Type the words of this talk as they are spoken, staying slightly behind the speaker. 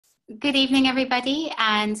Good evening, everybody,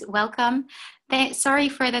 and welcome. Sorry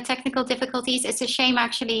for the technical difficulties. It's a shame,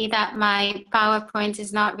 actually, that my PowerPoint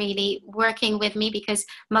is not really working with me because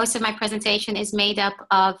most of my presentation is made up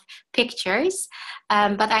of pictures.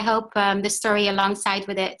 But I hope the story alongside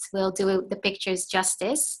with it will do the pictures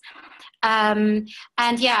justice. And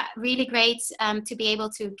yeah, really great to be able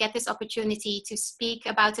to get this opportunity to speak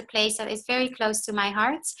about a place that is very close to my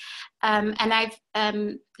heart. And I've,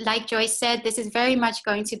 like Joyce said, this is very much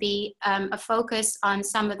going to be a focus on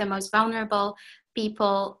some of the most vulnerable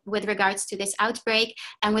people with regards to this outbreak,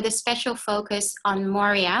 and with a special focus on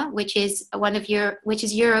Moria, which is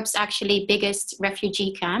Europe's actually biggest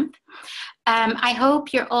refugee camp. I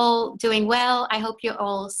hope you're all doing well. I hope you're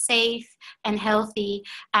all safe and healthy,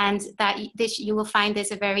 and that you will find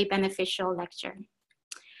this a very beneficial lecture.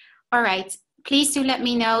 All right, please do let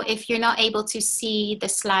me know if you're not able to see the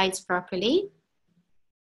slides properly.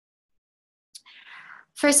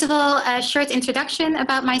 First of all, a short introduction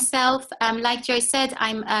about myself. Like Joyce said,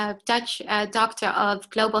 I'm a Dutch doctor of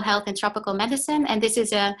global health and tropical medicine, and this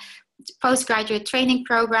is a postgraduate training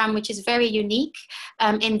program which is very unique.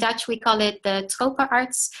 In Dutch we call it the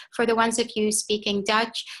Tropenarts for the ones of you speaking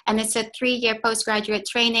Dutch, and it's a 3-year postgraduate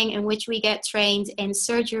training in which we get trained in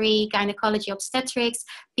surgery, gynecology, obstetrics,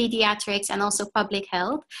 pediatrics, and also public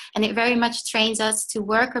health, and it very much trains us to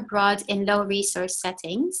work abroad in low resource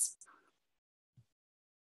settings.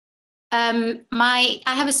 I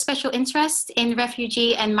have a special interest in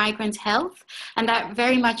refugee and migrant health, and that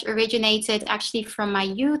very much originated actually from my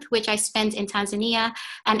youth, which I spent in Tanzania.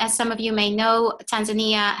 And as some of you may know,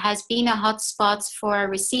 Tanzania has been a hotspot for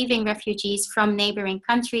receiving refugees from neighboring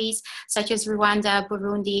countries such as Rwanda,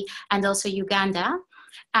 Burundi, and also Uganda.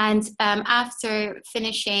 And after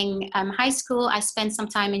finishing high school, I spent some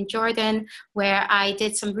time in Jordan, where I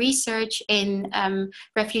did some research in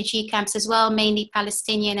refugee camps as well, mainly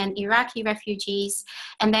Palestinian and Iraqi refugees,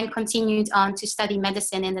 and then continued on to study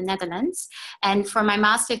medicine in the Netherlands. And for my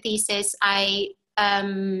master thesis, I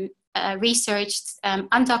researched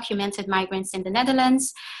undocumented migrants in the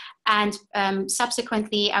Netherlands. And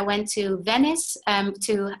subsequently, I went to Venice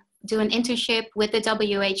to do an internship with the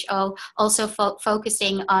WHO, also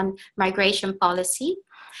focusing on migration policy.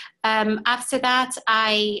 After that,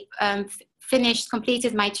 I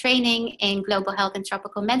completed my training in global health and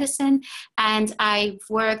tropical medicine, and I've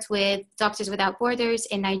worked with Doctors Without Borders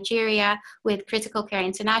in Nigeria, with Critical Care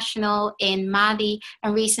International in Mali,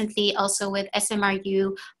 and recently also with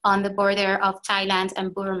SMRU on the border of Thailand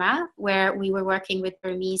and Burma, where we were working with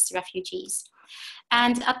Burmese refugees.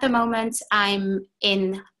 And at the moment, I'm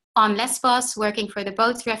on Lesbos, working for the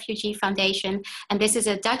Boat Refugee Foundation. And this is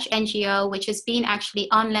a Dutch NGO which has been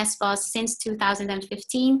actually on Lesbos since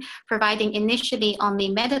 2015, providing initially only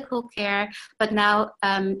medical care, but now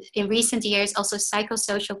in recent years also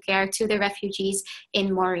psychosocial care to the refugees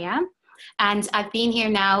in Moria. And I've been here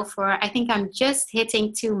now for, I think I'm just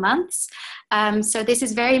hitting 2 months. So this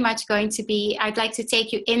is very much going to be, I'd like to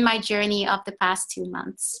take you in my journey of the past 2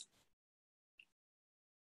 months.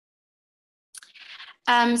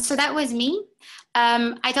 So that was me.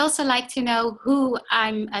 I'd also like to know who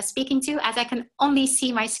I'm speaking to, as I can only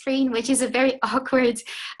see my screen, which is a very awkward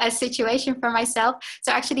situation for myself.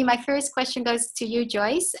 So actually my first question goes to you,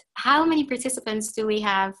 Joyce. How many participants do we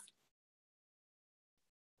have?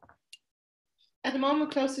 At the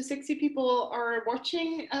moment, close to 60 people are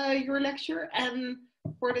watching your lecture. And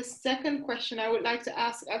for the second question, I would like to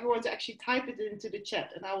ask everyone to actually type it into the chat,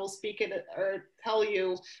 and I will speak it or tell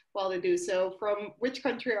you while they do so. From which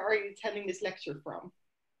country are you attending this lecture from?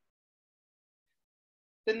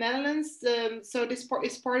 The Netherlands. So this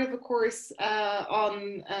is part of a course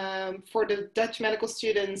for the Dutch medical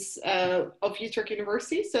students of Utrecht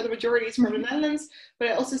University. So the majority is from the Netherlands, but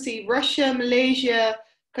I also see Russia, Malaysia,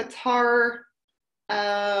 Qatar,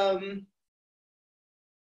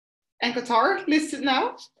 and Qatar listed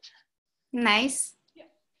now. Nice. Yeah.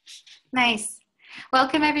 Nice.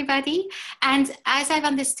 Welcome, everybody. And as I've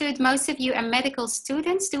understood, most of you are medical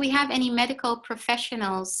students. Do we have any medical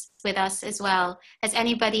professionals with us as well? Has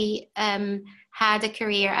anybody had a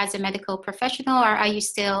career as a medical professional, or are you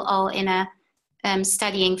still all in a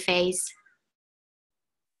studying phase?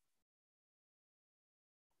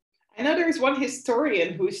 I know there's one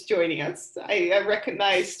historian who's joining us. I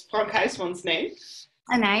recognized Frank Huisman's name.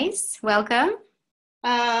 Nice, welcome.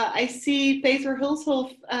 I see Peter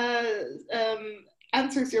Hulshoff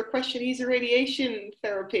answers your question. He's a radiation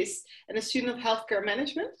therapist and a student of healthcare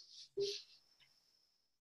management.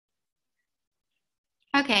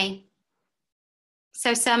 Okay,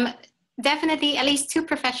 so some definitely at least two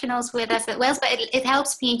professionals with us at Wales, but it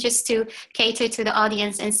helps me just to cater to the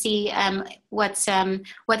audience and see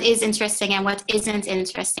what is interesting and what isn't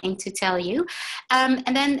interesting to tell you.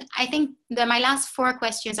 And then I think my last four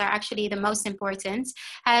questions are actually the most important.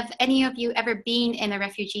 Have any of you ever been in a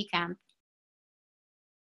refugee camp?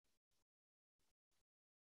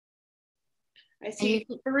 I see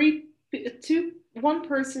one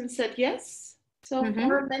person said yes. So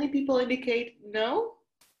far, many people indicate no.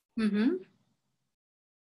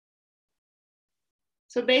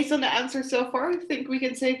 So based on the answer so far, I think we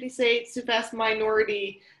can safely say it's a vast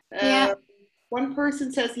minority. One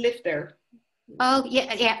person says live there. Oh,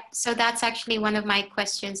 yeah. So that's actually one of my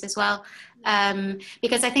questions as well.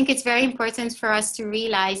 Because I think it's very important for us to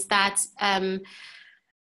realize that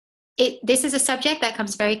this is a subject that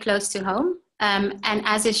comes very close to home. And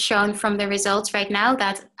as is shown from the results right now,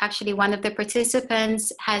 that actually one of the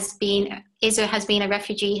participants has been a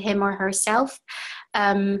refugee, him or herself.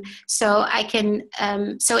 So I can.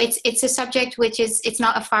 So it's a subject which it's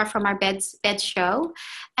not a far from our bed show.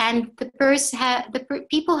 And the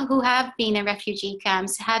people who have been in refugee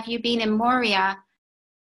camps, have you been in Moria?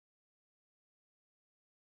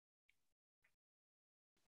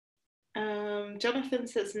 Jonathan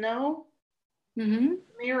says no.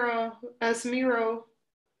 Samiro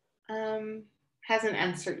hasn't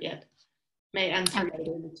answered yet. May answer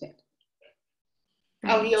later in the chat.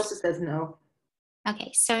 Oh, he also says no.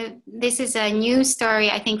 Okay, so this is a new story,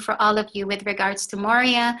 I think, for all of you with regards to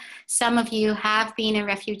Moria. Some of you have been in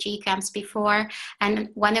refugee camps before, and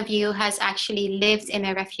one of you has actually lived in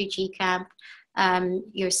a refugee camp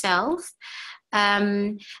yourself.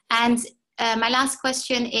 My last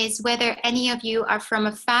question is whether any of you are from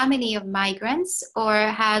a family of migrants or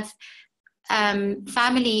have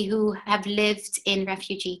family who have lived in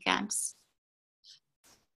refugee camps.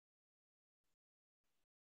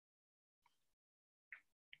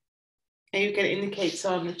 And you can indicate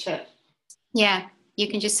so in the chat. Yeah, you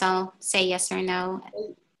can just all say yes or no.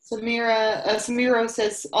 Samiro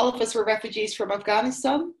says all of us were refugees from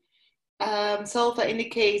Afghanistan. Salva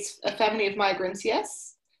indicates a family of migrants,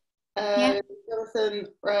 yes. Jonathan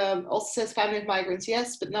also says family of migrants,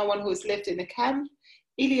 yes, but no one who has lived in a camp.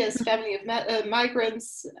 Elias, family of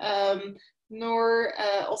migrants. Noor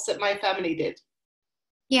also my family did.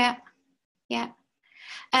 Yeah.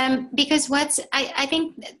 Because I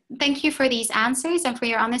think, thank you for these answers and for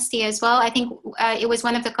your honesty as well. I think it was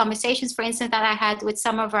one of the conversations, for instance, that I had with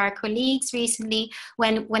some of our colleagues recently.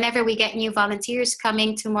 Whenever we get new volunteers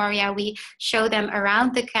coming to Moria, we show them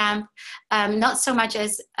around the camp, not so much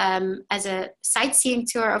as a sightseeing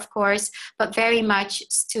tour, of course, but very much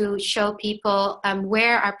to show people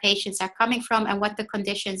where our patients are coming from and what the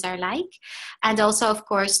conditions are like. And also, of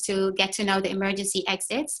course, to get to know the emergency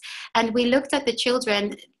exits. And we looked at the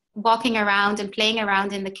children walking around and playing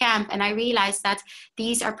around in the camp, and I realized that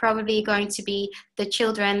these are probably going to be the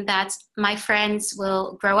children that my friends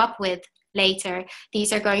will grow up with later.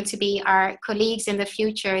 These are going to be our colleagues in the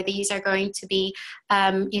future. These are going to be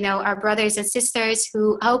our brothers and sisters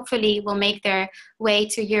who hopefully will make their way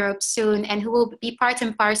to Europe soon and who will be part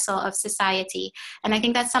and parcel of society. And I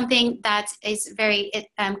think that's something that is very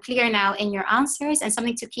clear now in your answers and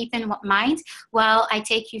something to keep in mind while I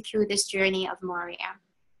take you through this journey of Moria.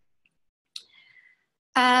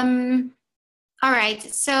 All right,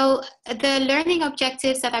 so the learning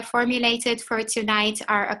objectives that I formulated for tonight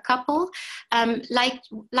are a couple. Like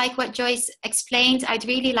what Joyce explained, I'd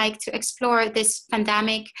really like to explore this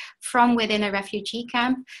pandemic from within a refugee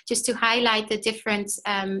camp, just to highlight the different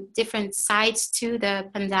sides to the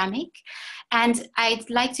pandemic. And I'd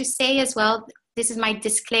like to say as well, this is my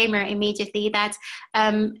disclaimer immediately, that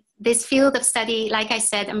this field of study, like I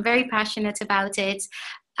said, I'm very passionate about it.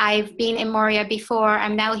 I've been in Moria before.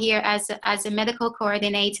 I'm now here as a medical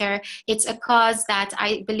coordinator. It's a cause that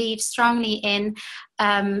I believe strongly in,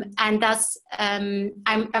 and thus I'm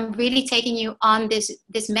really taking you on this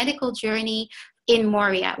medical journey in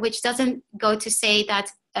Moria, which doesn't go to say that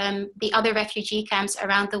the other refugee camps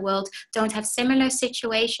around the world don't have similar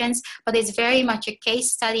situations, but it's very much a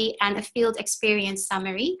case study and a field experience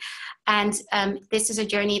summary. And this is a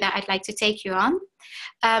journey that I'd like to take you on.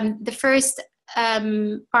 The first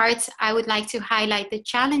part, I would like to highlight the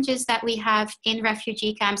challenges that we have in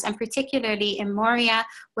refugee camps, and particularly in Moria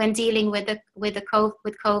when dealing with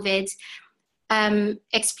COVID.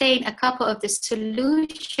 Explain a couple of the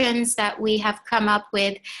solutions that we have come up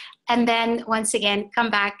with, and then once again come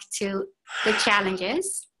back to the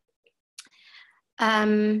challenges.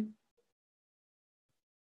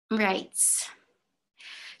 Right.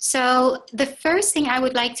 So the first thing I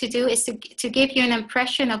would like to do is to give you an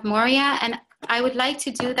impression of Moria, and I would like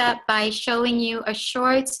to do that by showing you a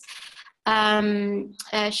short part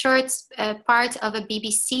of a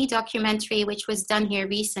BBC documentary which was done here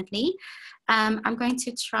recently. I'm going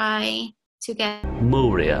to try to get...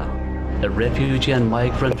 Moria, a refugee and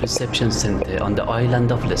migrant reception center on the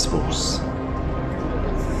island of Lesbos.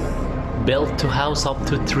 Built to house up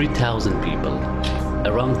to 3,000 people.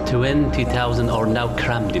 Around 20,000 are now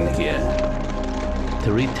crammed in here.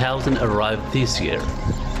 3,000 arrived this year.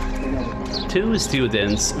 2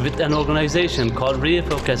 students with an organization called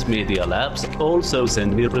Refocus Media Labs also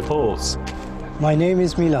send me reports. My name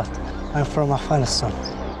is Jamilah. I'm from Afghanistan.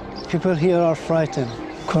 People here are frightened.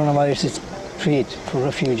 Coronavirus is treat for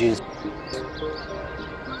refugees.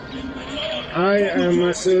 I am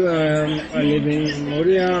Masoud. I live in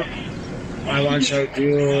Moria. I want to show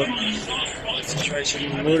you the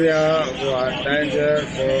situation in Moria, who are in danger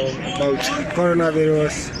from both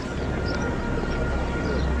coronavirus.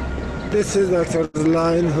 This is the third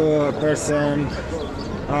line who a person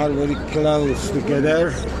are very close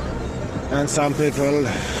together, and some people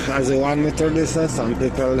has a 1 meter distance, some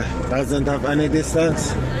people doesn't have any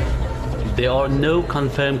distance. There are no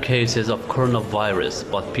confirmed cases of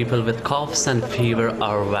coronavirus, but people with coughs and fever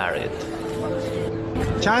are worried.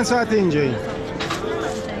 چند ساعت اینجایی؟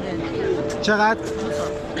 چقدر؟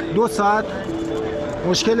 2 ساعت؟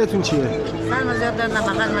 مشکلتون چیه؟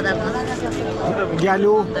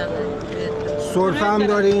 گلو؟ سرفه هم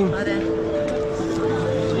داریم؟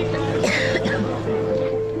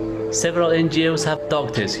 Several NGOs have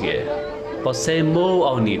doctors here, but say more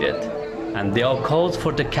are needed, and they are called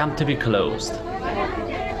for the camp to be closed.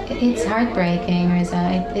 It's heartbreaking, Riza.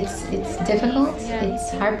 It's difficult.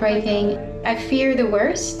 It's heartbreaking. I fear the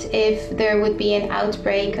worst if there would be an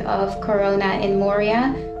outbreak of corona in Moria.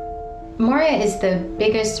 Moria is the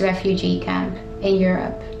biggest refugee camp in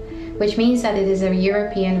Europe, which means that it is a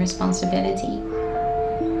European responsibility.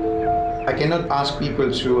 I cannot ask people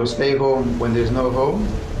to stay home when there's no home.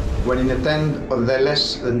 When in a tent of less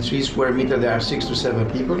than 3 square meters there are 6 to 7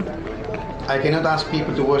 people. I cannot ask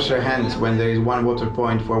people to wash their hands when there is 1 water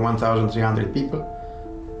point for 1,300 people.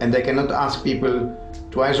 And I cannot ask people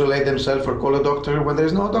to isolate themselves or call a doctor when there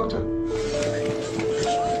is no doctor.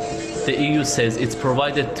 The EU says it's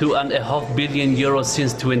provided €2.5 billion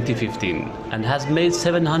since 2015 and has made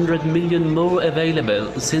 700 million more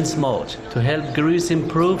available since March to help Greece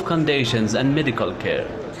improve conditions and medical care.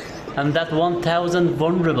 And that 1,000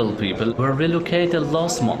 vulnerable people were relocated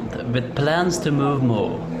last month with plans to move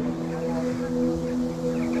more.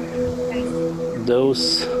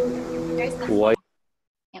 Those white...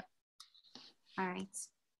 Yep. All right.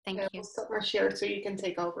 Thank you. We'll stop my share so you can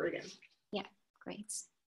take over again. Yeah, great.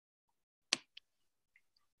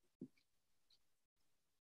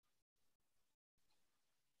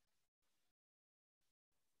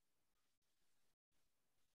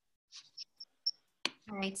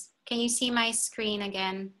 All right. Can you see my screen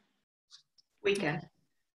again? We can.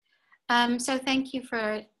 So thank you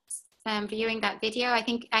for viewing that video.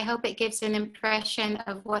 I hope it gives an impression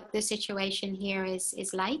of what the situation here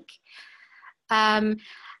is like.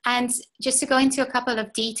 And just to go into a couple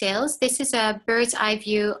of details, this is a bird's eye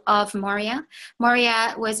view of Moria.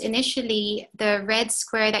 Moria was initially, the red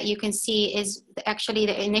square that you can see is actually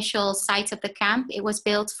the initial site of the camp. It was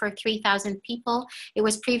built for 3,000 people. It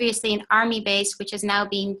was previously an army base, which is now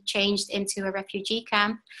being changed into a refugee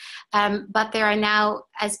camp. But there are now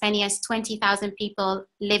as many as 20,000 people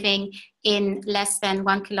living in less than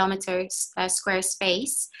 1 kilometer square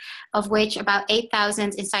space, of which about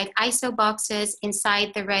 8,000 inside ISO boxes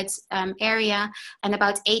inside the red area, and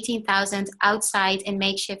about 18,000 outside in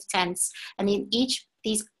makeshift tents. And in each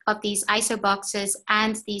of these ISO boxes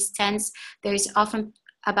and these tents, there's often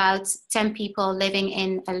about 10 people living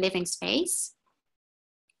in a living space.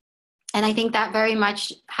 And I think that very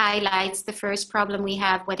much highlights the first problem we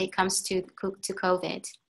have when it comes to COVID.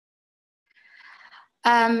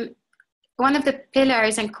 One of the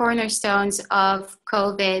pillars and cornerstones of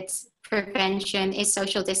COVID prevention is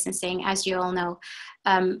social distancing, as you all know.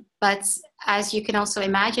 But as you can also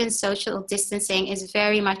imagine, social distancing is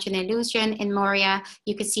very much an illusion in Moria.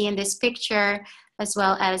 You can see in this picture, as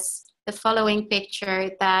well as the following picture,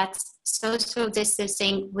 that social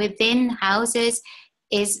distancing within houses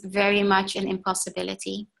is very much an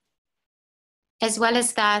impossibility. As well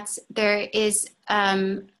as that, there is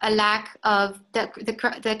a lack of,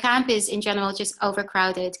 the camp is in general just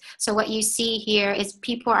overcrowded. So what you see here is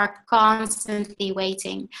people are constantly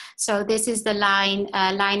waiting. So this is the line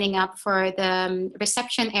lining up for the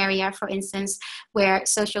reception area, for instance, where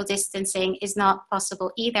social distancing is not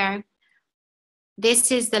possible either.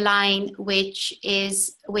 This is the line which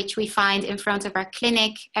we find in front of our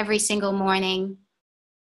clinic every single morning.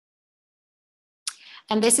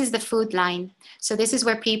 And this is the food line. So this is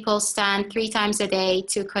where people stand 3 times a day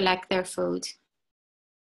to collect their food.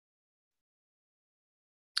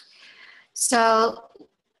 So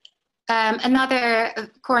another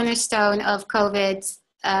cornerstone of COVID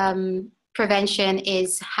prevention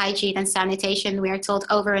is hygiene and sanitation. We are told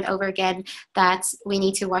over and over again that we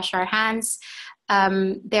need to wash our hands.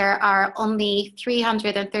 There are only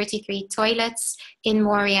 333 toilets in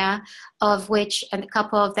Moria, of which a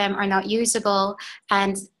couple of them are not usable,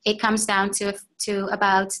 and it comes down to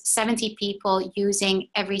about 70 people using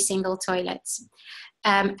every single toilet.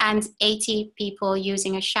 And 80 people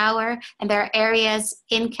using a shower. And there are areas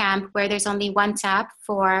in camp where there's only one tap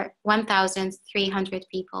for 1,300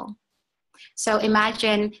 people. So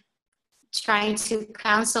imagine trying to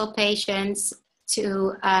counsel patients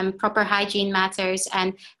to proper hygiene matters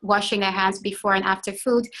and washing their hands before and after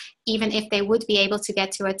food. Even if they would be able to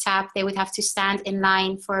get to a tap, they would have to stand in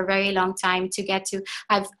line for a very long time to get to.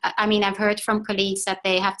 I've heard from colleagues that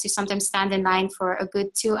they have to sometimes stand in line for a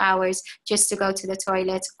good 2 hours just to go to the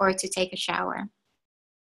toilet or to take a shower.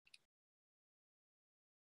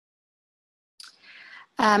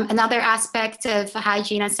 Another aspect of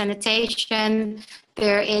hygiene and sanitation,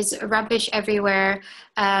 there is rubbish everywhere.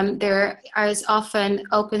 There is often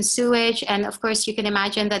open sewage. And of course, you can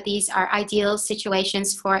imagine that these are ideal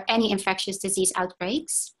situations for any infectious disease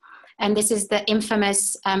outbreaks. And this is the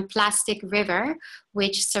infamous plastic river,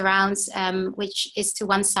 which surrounds, which is to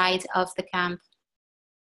one side of the camp.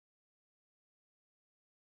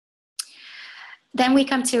 Then we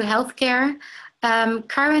come to healthcare.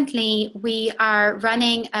 Currently, we are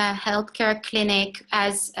running a healthcare clinic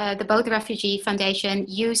as the Boat Refugee Foundation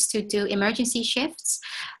used to do emergency shifts.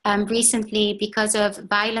 Recently, because of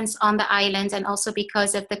violence on the island and also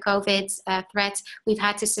because of the COVID threat, we've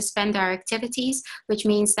had to suspend our activities, which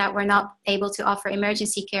means that we're not able to offer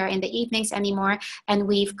emergency care in the evenings anymore. And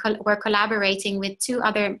we're collaborating with 2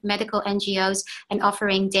 other medical NGOs and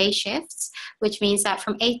offering day shifts, which means that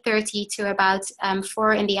from 8:30 to about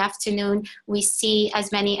 4 in the afternoon, we see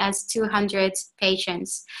as many as 200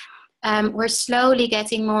 patients. We're slowly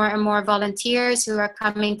getting more and more volunteers who are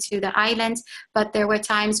coming to the island, but there were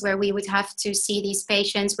times where we would have to see these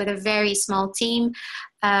patients with a very small team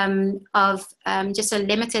of just a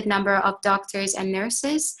limited number of doctors and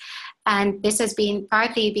nurses. And this has been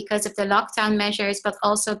partly because of the lockdown measures, but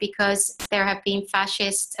also because there have been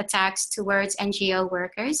fascist attacks towards NGO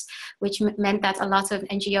workers, which meant that a lot of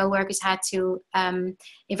NGO workers had to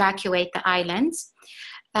evacuate the island.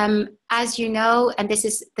 As you know, and this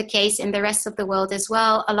is the case in the rest of the world as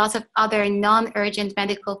well, a lot of other non-urgent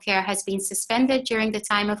medical care has been suspended during the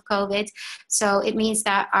time of COVID. So it means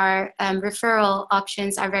that our referral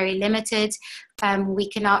options are very limited. We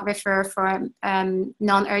cannot refer for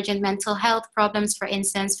non-urgent mental health problems, for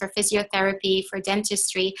instance, for physiotherapy, for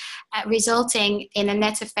dentistry, resulting in a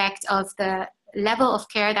net effect of the level of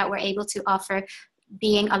care that we're able to offer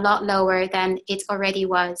being a lot lower than it already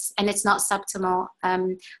was, and it's not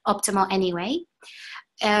optimal anyway.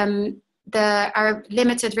 Our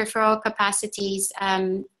limited referral capacities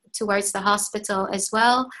towards the hospital as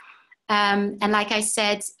well. And like I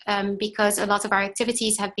said, because a lot of our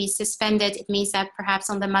activities have been suspended, it means that perhaps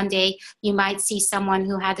on the Monday, you might see someone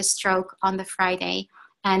who had a stroke on the Friday,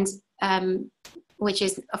 and which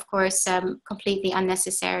is, of course, completely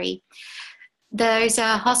unnecessary. There's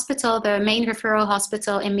a hospital, the main referral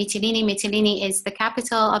hospital in Mytilene. Mytilene is the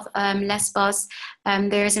capital of Lesbos.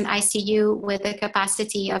 There's an ICU with a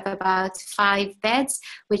capacity of about 5 beds,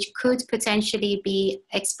 which could potentially be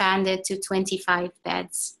expanded to 25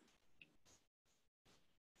 beds.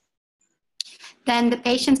 Then the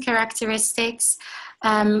patient characteristics.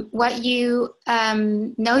 What you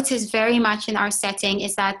notice very much in our setting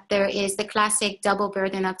is that there is the classic double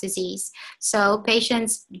burden of disease. So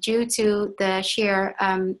patients, due to the sheer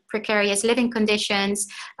precarious living conditions,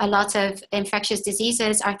 a lot of infectious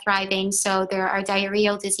diseases are thriving. So there are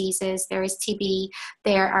diarrheal diseases, there is TB,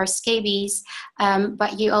 there are scabies,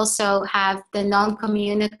 but you also have the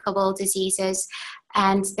non-communicable diseases.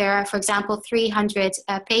 And there are, for example, 300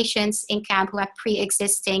 patients in camp who have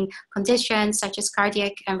pre-existing conditions such as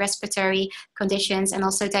cardiac and respiratory conditions, and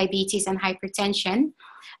also diabetes and hypertension.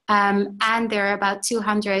 And there are about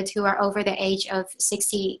 200 who are over the age of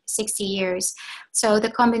 60 years. So the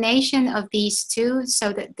combination of these two,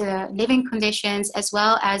 so that the living conditions as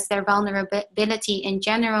well as their vulnerability in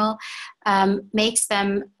general, makes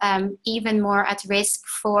them even more at risk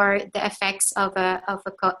for the effects of a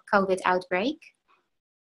COVID outbreak.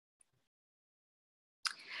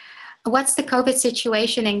 What's the COVID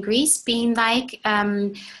situation in Greece been like?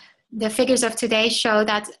 The figures of today show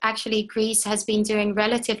that actually Greece has been doing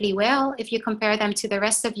relatively well. If you compare them to the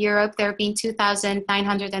rest of Europe, there have been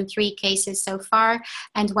 2,903 cases so far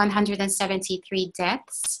and 173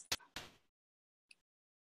 deaths.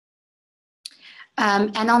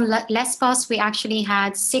 And on Lesbos, we actually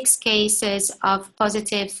had 6 cases of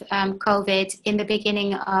positive COVID in the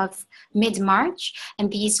beginning of mid-March. And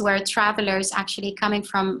these were travelers actually coming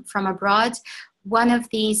from abroad. One of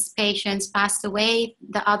these patients passed away,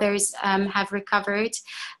 the others have recovered.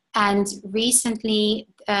 And recently,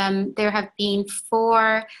 there have been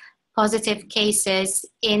 4 positive cases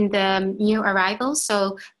in the new arrivals.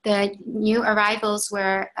 So the new arrivals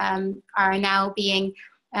are now being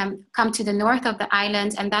come to the north of the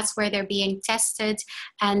island, and that's where they're being tested.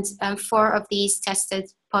 And 4 of these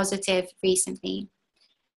tested positive recently.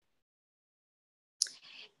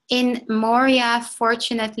 In Moria,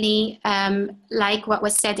 fortunately, like what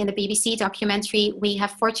was said in the BBC documentary, we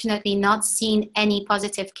have fortunately not seen any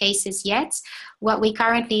positive cases yet. What we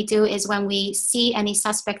currently do is when we see any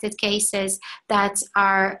suspected cases that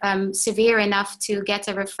are severe enough to get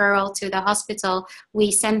a referral to the hospital,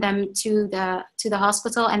 we send them to the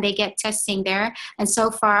hospital and they get testing there. And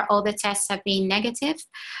so far, all the tests have been negative.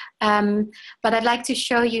 But I'd like to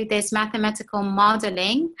show you this mathematical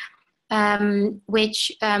modeling,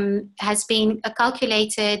 which has been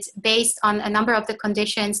calculated based on a number of the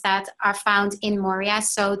conditions that are found in Moria.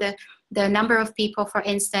 So the number of people, for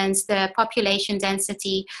instance, the population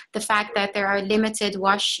density, the fact that there are limited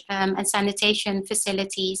wash and sanitation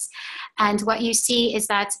facilities. And what you see is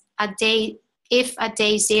that if at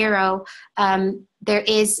day 0, there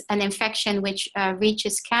is an infection which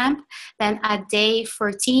reaches camp, then at day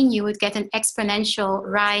 14, you would get an exponential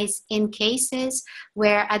rise in cases,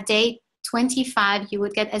 where at day 25, you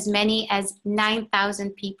would get as many as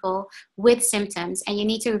 9,000 people with symptoms. And you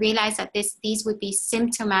need to realize that these would be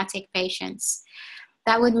symptomatic patients.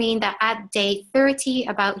 That would mean that at day 30,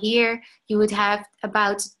 about here, you would have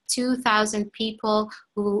about 2,000 people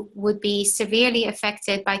who would be severely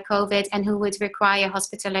affected by COVID and who would require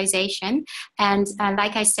hospitalization. And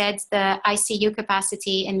like I said, the ICU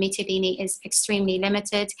capacity in Mytilene is extremely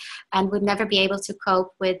limited and would never be able to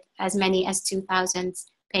cope with as many as 2,000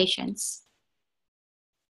 patients.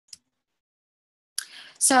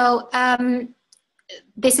 So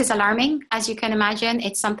this is alarming, as you can imagine.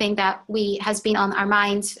 It's something that has been on our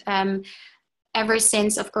mind ever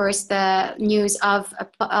since, of course, the news of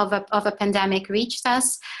a pandemic reached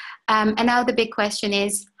us. And now the big question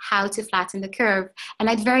is how to flatten the curve. And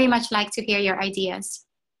I'd very much like to hear your ideas.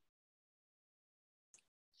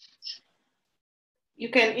 You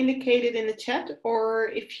can indicate it in the chat, or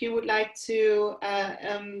if you would like to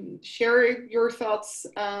share your thoughts,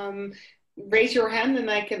 raise your hand and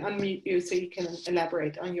I can unmute you so you can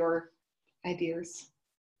elaborate on your ideas.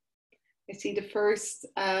 I see the first.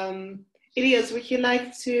 Elias, would you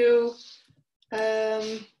like to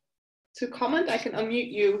comment? I can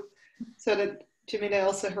unmute you so that Jamilah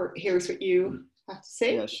also hears what you have to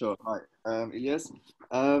say. Yeah, sure. Hi, Elias.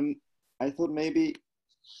 I thought maybe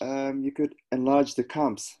you could enlarge the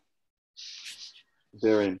camps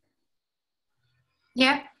they're in.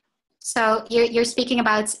 Yeah. So you're speaking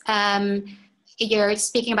about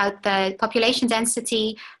the population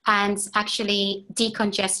density and actually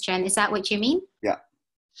decongestion. Is that what you mean? Yeah.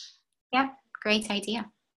 Yeah, great idea.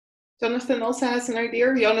 Jonathan also has an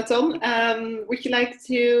idea. Jonathan, would you like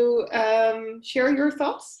to share your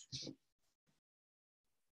thoughts?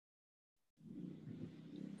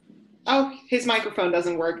 Oh, his microphone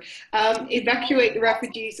doesn't work. Evacuate the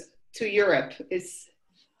refugees to Europe is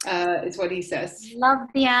what he says. Love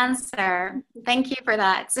the answer. Thank you for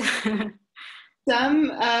that.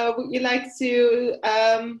 Sam, would you like to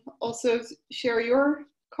also share your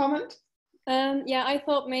comment? Yeah, I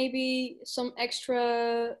thought maybe some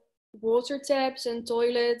extra water taps and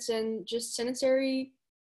toilets and just sanitary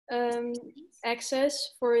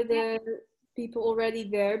access for the people already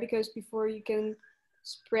there, because before you can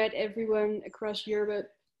spread everyone across Europe,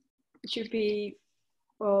 it should be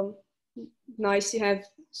nice to have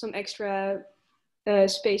some extra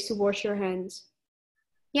space to wash your hands.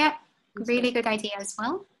 Yeah, really good idea as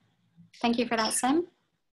well. Thank you for that, Sam.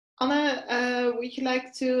 Anna, would you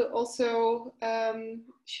like to also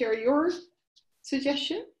share your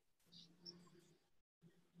suggestion?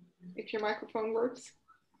 If your microphone works.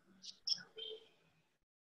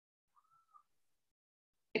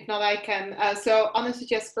 If not, I can. So Anna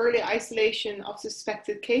suggests early isolation of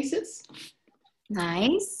suspected cases.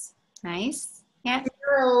 Nice, nice. Yeah.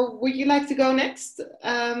 Carol, would you like to go next?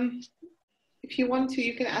 If you want to,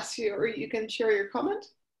 you can ask you, or you can share your comment.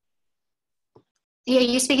 Are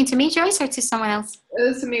you speaking to me, Joyce, or to someone else?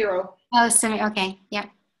 Samiro. Oh, Samiro, okay, yeah.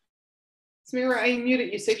 Samiro, I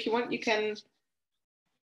muted you, so if you want, you can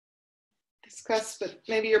discuss, but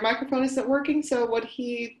maybe your microphone isn't working. So what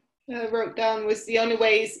he wrote down was the only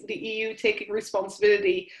way is the EU taking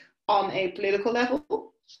responsibility on a political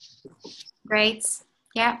level. Great,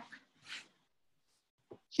 yeah.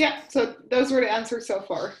 Yeah, so those were the answers so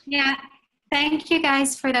far. Yeah, thank you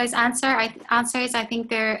guys for those answers. I think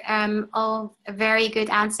they're all very good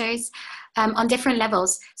answers on different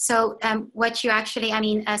levels. So what you actually,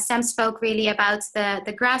 Sam spoke really about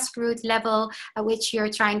the grassroots level at which you're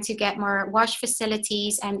trying to get more wash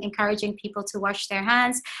facilities and encouraging people to wash their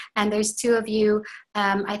hands. And there's two of you,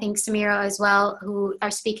 I think Samiro as well, who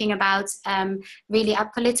are speaking about really a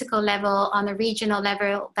political level, on a regional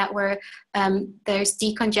level, that where there's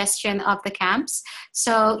decongestion of the camps.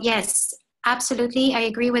 So yes, absolutely, I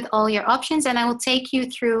agree with all your options, and I will take you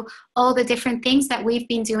through all the different things that we've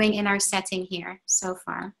been doing in our setting here so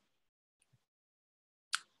far.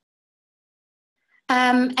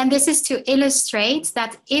 And this is to illustrate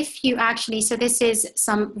that if you actually, so this is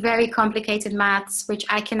some very complicated maths, which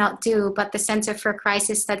I cannot do, but the Center for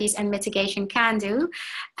Crisis Studies and Mitigation can do.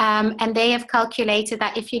 And they have calculated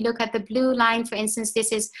that if you look at the blue line, for instance,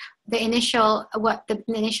 this is the initial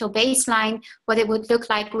baseline, what it would look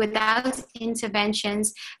like without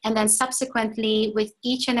interventions. And then subsequently, with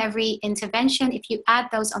each and every intervention, if you add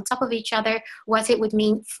those on top of each other, what it would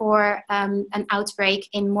mean for an outbreak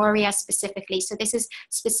in Moria specifically. So this is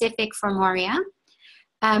specific for Moria.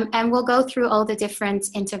 And we'll go through all the different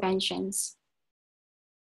interventions.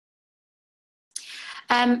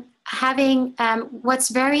 What's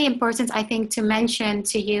very important, I think, to mention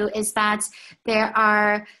to you is that there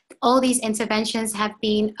are all these interventions have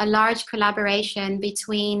been a large collaboration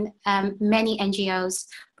between many NGOs,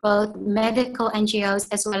 both medical NGOs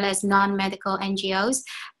as well as non-medical NGOs.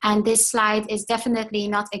 And this slide is definitely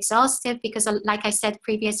not exhaustive because, like I said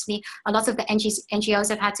previously, a lot of the NGOs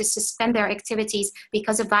have had to suspend their activities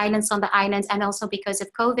because of violence on the islands and also because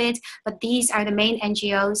of COVID. But these are the main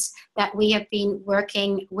NGOs that we have been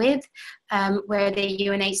working with, where the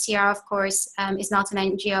UNHCR, of course, is not an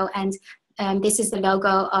NGO. And this is the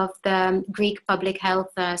logo of the Greek public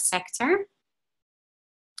health sector.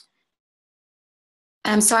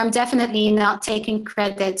 So I'm definitely not taking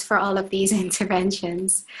credit for all of these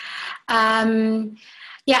interventions.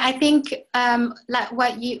 Yeah, I think like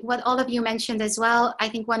what all of you mentioned as well, I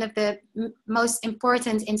think one of the most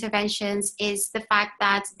important interventions is the fact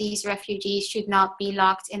that these refugees should not be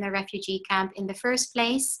locked in a refugee camp in the first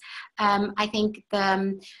place. I think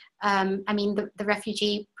the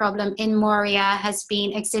refugee problem in Moria has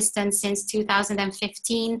been existent since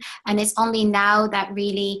 2015, and it's only now that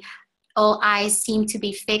really all eyes seem to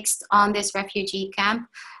be fixed on this refugee camp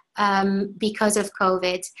because of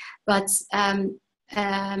COVID. But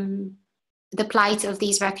the plight of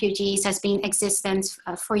these refugees has been existent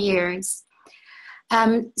for years.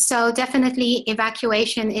 So definitely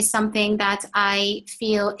evacuation is something that I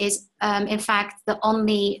feel is in fact the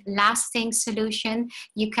only lasting solution.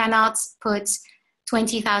 You cannot put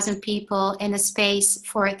 20,000 people in a space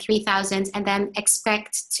for 3,000 and then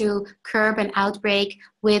expect to curb an outbreak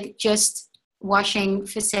with just washing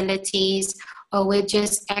facilities or with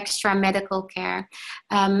just extra medical care.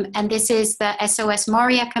 And this is the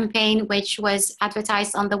SOSMoria campaign, which was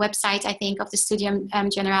advertised on the website, I think, of the Studium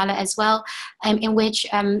Generale as well, in which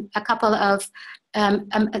a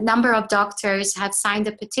number of doctors have signed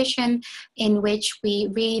a petition in which we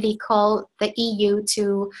really call the EU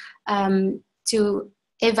to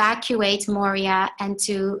evacuate Moria and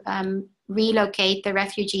to relocate the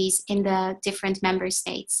refugees in the different member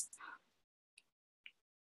states.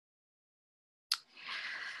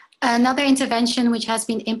 Another intervention which has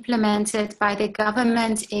been implemented by the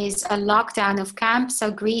government is a lockdown of camps.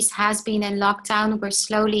 So Greece has been in lockdown. We're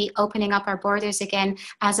slowly opening up our borders again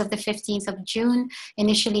as of the 15th of June,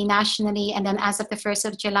 initially nationally, and then as of the 1st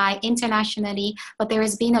of July internationally. But there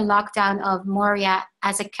has been a lockdown of Moria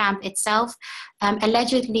as a camp itself,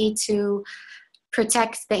 allegedly to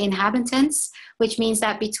protect the inhabitants, which means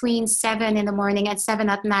that between 7 in the morning and 7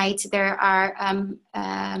 at night, there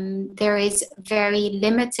is very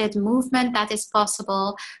limited movement that is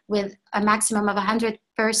possible, with a maximum of 100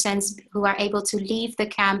 persons who are able to leave the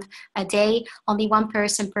camp a day, only 1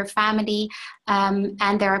 person per family,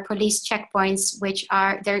 and there are police checkpoints,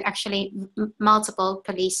 there are actually multiple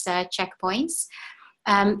police checkpoints.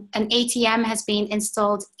 An ATM has been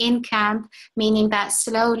installed in camp, meaning that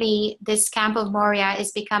slowly this camp of Moria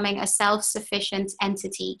is becoming a self-sufficient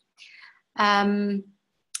entity.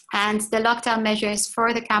 And the lockdown measures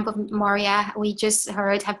for the camp of Moria, we just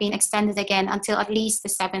heard, have been extended again until at least the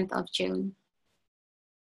 7th of June.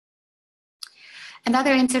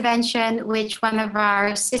 Another intervention which one of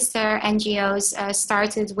our sister NGOs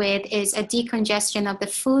started with is a decongestion of the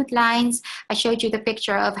food lines. I showed you the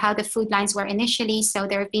picture of how the food lines were initially. So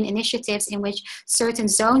there have been initiatives in which certain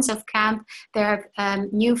zones of camp, there are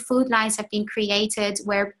new food lines have been created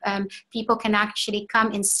where people can actually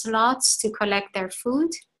come in slots to collect their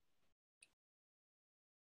food.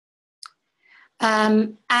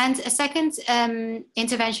 And a second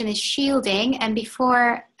intervention is shielding. And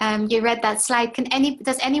before you read that slide,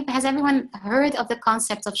 has everyone heard of the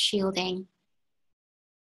concept of shielding?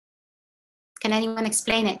 Can anyone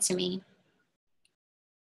explain it to me?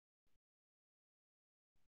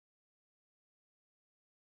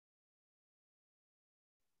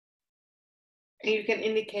 You can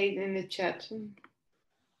indicate in the chat.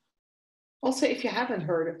 Also, if you haven't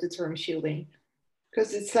heard of the term shielding,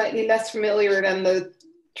 because it's slightly less familiar than the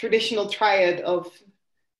traditional triad of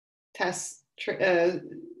test,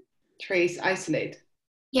 trace, isolate.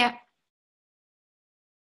 Yeah.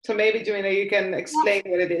 So maybe, Jamilah, you can explain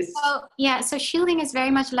what it is. Well, yeah, so shielding is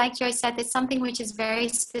very much like Joy said, it's something which is very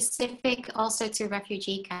specific also to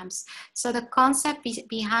refugee camps. So the concept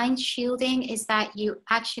behind shielding is that you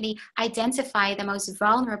actually identify the most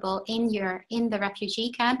vulnerable in the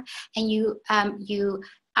refugee camp, and you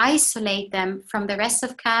isolate them from the rest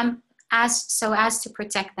of camp so as to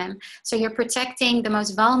protect them. So you're protecting the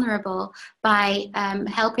most vulnerable by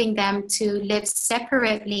helping them to live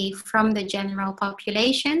separately from the general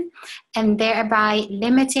population, and thereby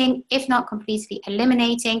limiting, if not completely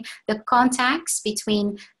eliminating, the contacts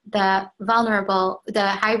between the vulnerable, the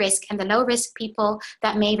high risk and the low risk people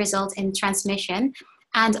that may result in transmission,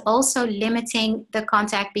 and also limiting the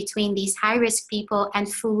contact between these high-risk people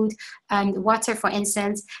and food and water, for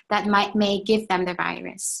instance, that may give them the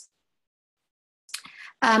virus.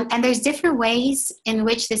 And there's different ways in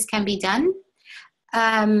which this can be done.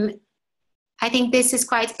 I think this is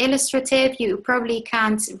quite illustrative. You probably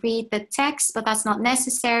can't read the text, but that's not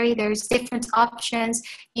necessary. There's different options.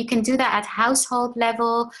 You can do that at household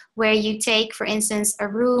level, where you take, for instance, a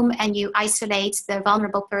room and you isolate the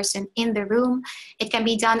vulnerable person in the room. It can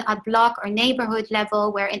be done at block or neighborhood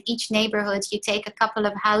level, where in each neighborhood you take a couple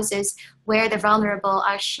of houses where the vulnerable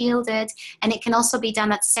are shielded. And it can also be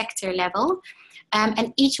done at sector level.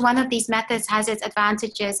 And each one of these methods has its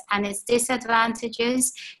advantages and its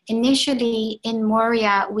disadvantages. Initially in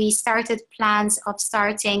Moria, we started plans of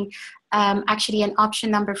starting actually an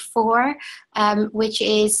option number 4, which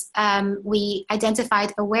is we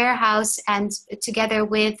identified a warehouse, and together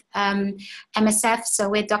with MSF, so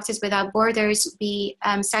with Doctors Without Borders, we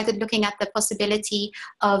started looking at the possibility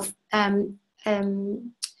of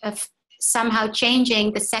somehow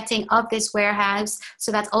changing the setting of this warehouse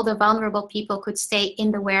so that all the vulnerable people could stay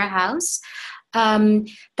in the warehouse.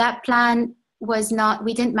 That plan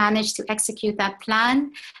we didn't manage to execute that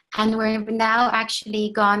plan. And we've now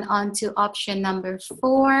actually gone on to option number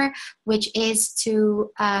 4, which is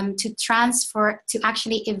to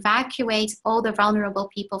actually evacuate all the vulnerable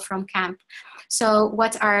people from camp. So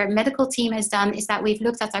what our medical team has done is that we've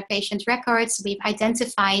looked at our patient records. We've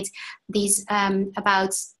identified these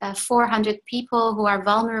about 400 people who are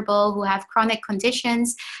vulnerable, who have chronic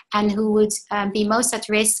conditions, and who would be most at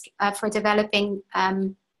risk for developing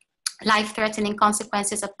life-threatening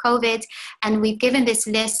consequences of COVID. And we've given this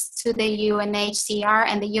list to the UNHCR,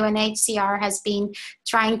 and the UNHCR has been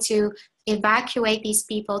trying to evacuate these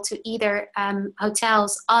people to either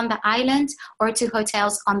hotels on the island or to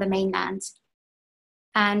hotels on the mainland.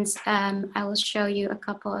 And I will show you a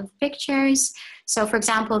couple of pictures. So for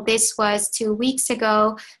example, this was 2 weeks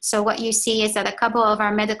ago. So what you see is that a couple of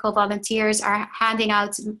our medical volunteers are handing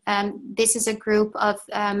out, this is a group of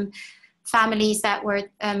families that were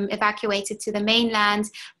evacuated to the mainland,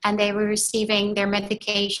 and they were receiving their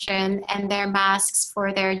medication and their masks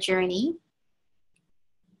for their journey.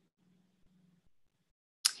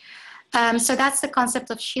 So that's the concept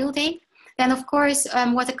of shielding. Then, of course,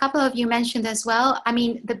 what a couple of you mentioned as well, I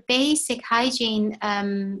mean, the basic hygiene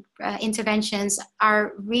interventions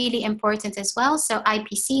are really important as well. So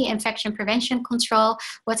IPC, infection prevention control.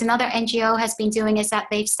 What another NGO has been doing is that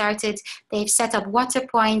they've set up water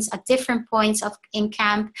points at different points in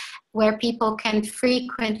camp where people can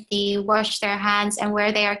frequently wash their hands and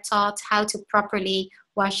where they are taught how to properly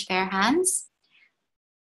wash their hands.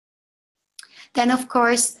 Then, of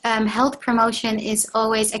course, health promotion is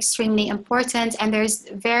always extremely important, and there's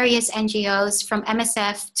various NGOs from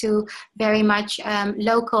MSF to very much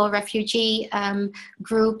local refugee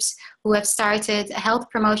groups who have started health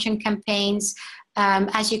promotion campaigns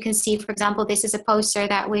As you can see, for example, this is a poster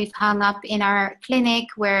that we've hung up in our clinic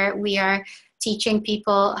where we are teaching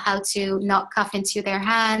people how to not cough into their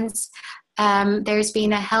hands. There's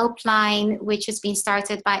been a helpline which has been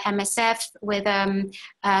started by MSF with, there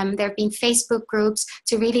have been Facebook groups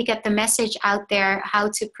to really get the message out there how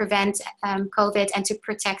to prevent COVID and to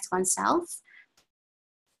protect oneself.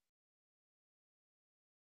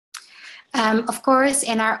 Of course,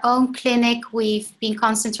 in our own clinic, we've been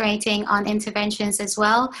concentrating on interventions as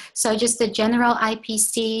well. So just the general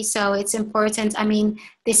IPC, so it's important. I mean,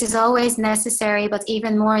 this is always necessary, but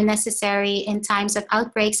even more necessary in times of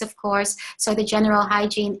outbreaks, of course. So the general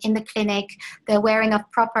hygiene in the clinic, the wearing of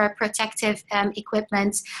proper protective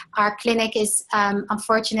equipment. Our clinic is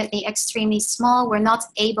unfortunately extremely small. We're not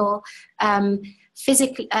able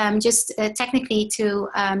physically, technically to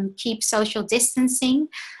keep social distancing.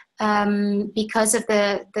 Because of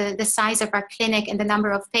the size of our clinic and the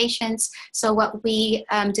number of patients. So what we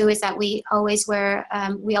do is that we always wear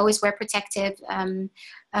protective a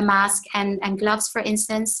mask and gloves, for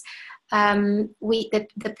instance.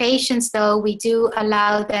 The patients, though, we do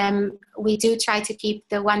allow them, we do try to keep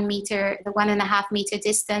the 1 meter, the 1.5 meter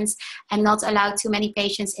distance and not allow too many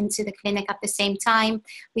patients into the clinic at the same time.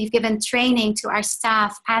 We've given training to our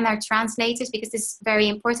staff and our translators because this is very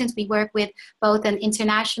important. We work with both an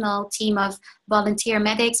international team of volunteer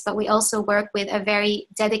medics, but we also work with a very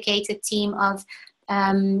dedicated team of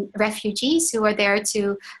refugees who are there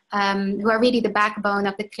to, who are really the backbone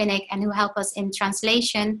of the clinic and who help us in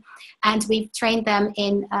translation. And we've trained them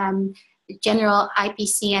in general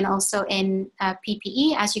IPC and also in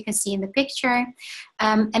PPE, as you can see in the picture.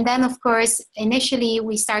 And then, of course, initially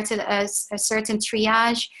we started a certain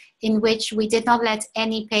triage in which we did not let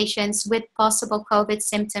any patients with possible COVID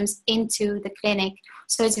symptoms into the clinic.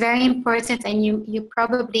 So it's very important, and you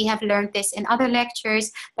probably have learned this in other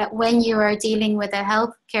lectures, that when you are dealing with a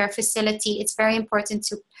healthcare facility, it's very important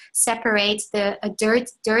to separate the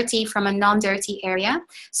dirty from a non-dirty area.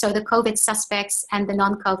 So the COVID suspects and the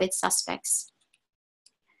non-COVID suspects.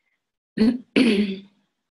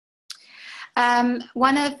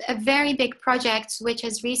 One of a very big project which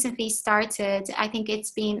has recently started, I think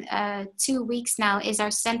it's been 2 weeks now, is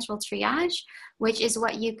our central triage, which is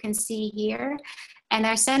what you can see here. And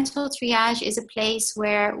our central triage is a place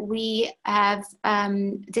where we have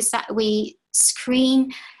we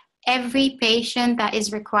screen every patient that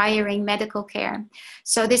is requiring medical care.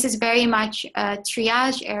 So this is very much a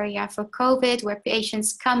triage area for COVID, where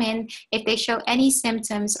patients come in. If they show any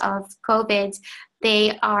symptoms of COVID,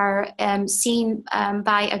 they are seen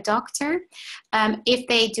by a doctor. If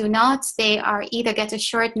they do not, they are either get a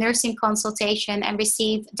short nursing consultation and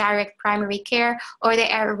receive direct primary care, or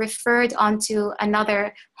they are referred onto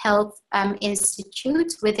another health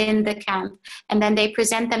institute within the camp. And then they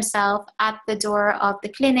present themselves at the door of the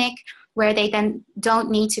clinic, where they then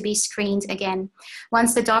don't need to be screened again.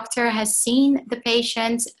 Once the doctor has seen the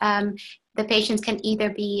patient can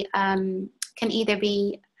either be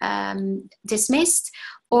dismissed,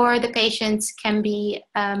 or the patient can be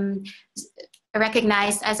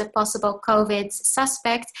recognized as a possible COVID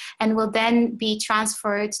suspect and will then be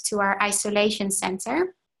transferred to our isolation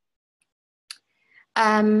center,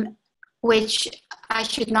 which I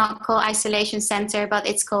should not call isolation center, but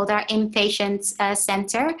it's called our inpatient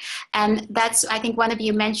center. And that's, I think one of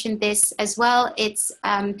you mentioned this as well. It's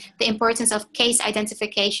the importance of case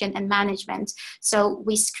identification and management. So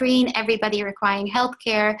we screen everybody requiring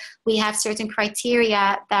healthcare. We have certain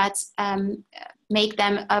criteria that make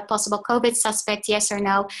them a possible COVID suspect, yes or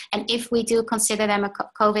no. And if we do consider them a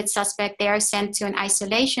COVID suspect, they are sent to an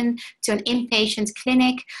isolation, to an inpatient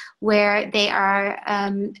clinic, where they are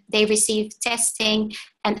they receive testing,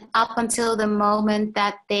 and up until the moment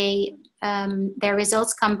that they their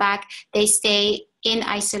results come back, they stay in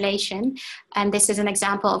isolation. And this is an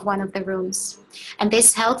example of one of the rooms. And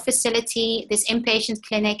this health facility, this inpatient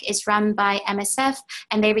clinic, is run by MSF,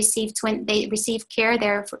 and they receive care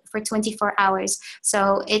there for 24 hours.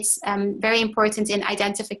 So it's very important in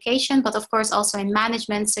identification, but of course also in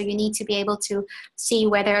management. So you need to be able to see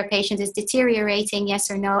whether a patient is deteriorating,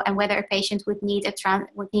 yes or no, and whether a patient would need a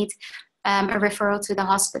referral to the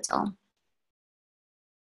hospital.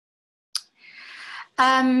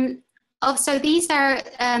 Also, these are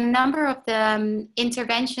a number of the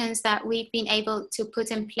interventions that we've been able to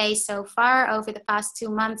put in place so far over the past 2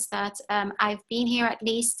 months that I've been here, at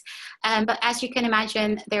least. But as you can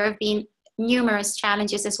imagine, there have been numerous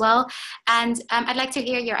challenges as well. And I'd like to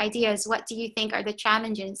hear your ideas. What do you think are the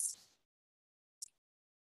challenges?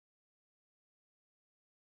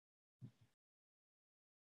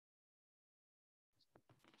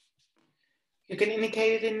 You can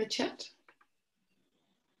indicate it in the chat.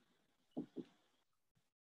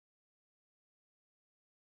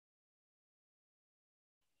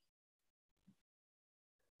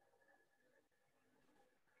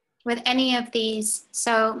 with any of these.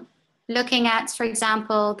 So looking at, for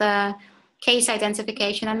example, the case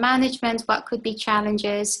identification and management, what could be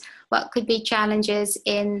challenges? What could be challenges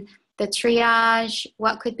in the triage?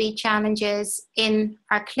 What could be challenges in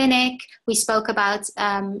our clinic? We spoke about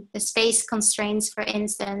the space constraints, for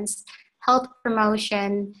instance, health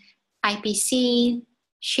promotion, IPC,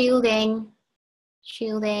 shielding,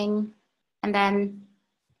 and then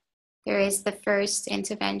there is the first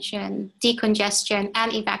intervention, decongestion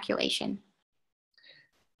and evacuation.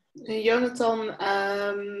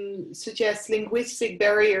 Jonathan suggests linguistic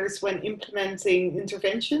barriers when implementing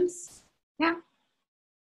interventions. Yeah.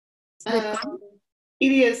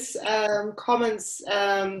 Elias comments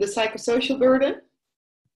the psychosocial burden.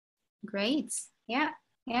 Great. Yeah.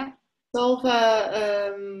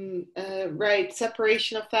 Salva, right,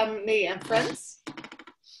 separation of family and friends.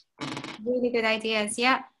 Really good ideas.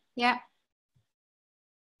 Yeah.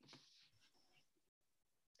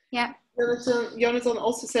 Jonathan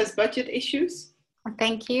also says budget issues.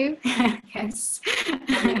 Thank you. Yes.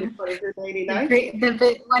 Part of your daily life.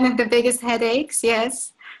 One of the biggest headaches.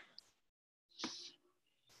 Yes.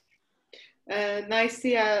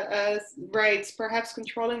 Naistia writes, perhaps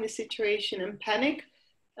controlling the situation and panic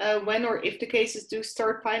when or if the cases do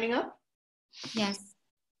start piling up. Yes,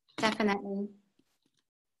 definitely.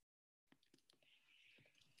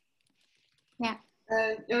 Yeah.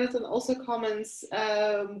 Jonathan also comments,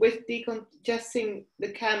 with decongesting the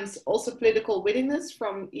camps, also political willingness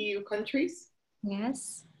from EU countries.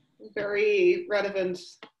 Yes. Very relevant.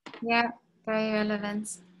 Yeah, very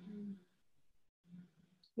relevant.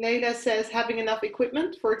 Leila says having enough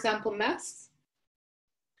equipment, for example, masks.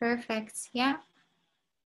 Perfect, yeah.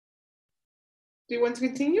 Do you want to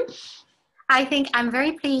continue? I think I'm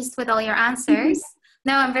very pleased with all your answers.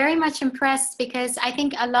 No, I'm very much impressed because I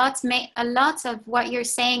think a lot of what you're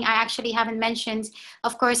saying I actually haven't mentioned.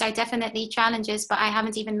 Of course, I definitely challenges, but I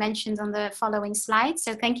haven't even mentioned on the following slides.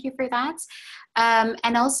 So thank you for that.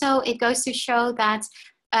 And also it goes to show that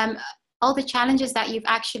all the challenges that you've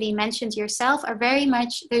actually mentioned yourself are very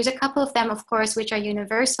much, there's a couple of them, of course, which are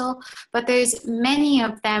universal, but there's many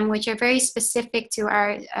of them which are very specific to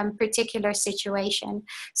our particular situation.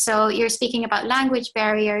 So you're speaking about language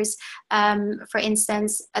barriers, for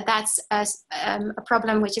instance, that's a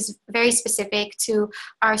problem which is very specific to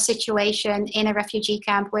our situation in a refugee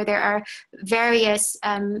camp where there are various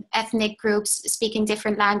ethnic groups speaking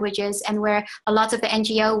different languages and where a lot of the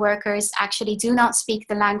NGO workers actually do not speak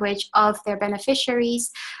the language of their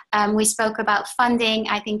beneficiaries. We spoke about funding.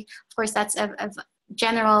 I think, of course, that's a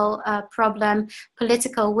general problem.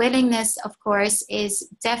 Political willingness, of course, is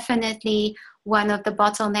definitely one of the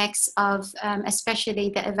bottlenecks of especially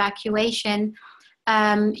the evacuation.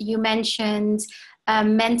 You mentioned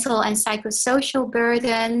mental and psychosocial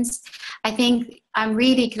burdens. I think I'm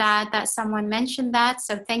really glad that someone mentioned that.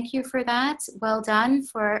 So thank you for that. Well done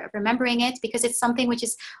for remembering it, because it's something which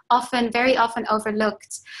is very often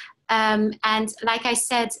overlooked. And like I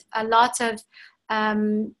said, a lot of our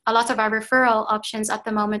referral options at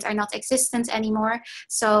the moment are not existent anymore.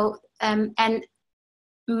 So, and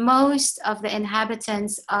most of the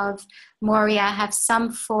inhabitants of Moria have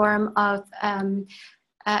some form of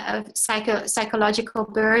psychological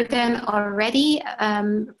burden already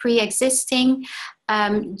pre-existing,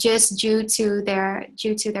 just due to their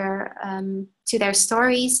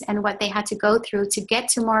stories and what they had to go through to get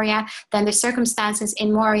to Moria. Then the circumstances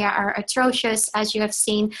in Moria are atrocious, as you have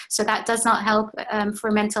seen, so that does not help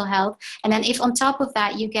for mental health. And then if on top of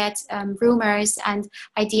that you get rumors and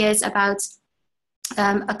ideas about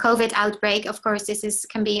a COVID outbreak, of course this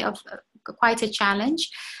can be quite a challenge.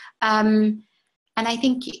 And I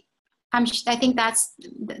think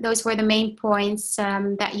those were the main points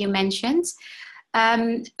that you mentioned.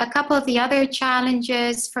 A couple of the other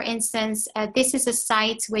challenges, for instance, this is a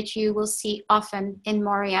site which you will see often in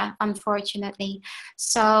Moria, unfortunately.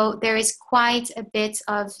 So there is quite a bit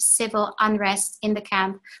of civil unrest in the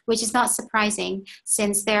camp, which is not surprising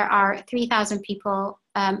since there are 3,000 people,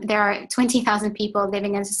 there are 20,000 people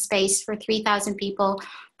living in a space for 3,000 people.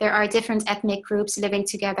 There are different ethnic groups living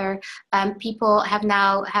together. People have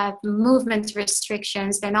movement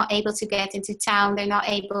restrictions. They're not able to get into town. They're not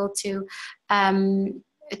able to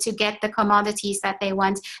get the commodities that they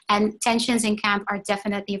want. And tensions in camp are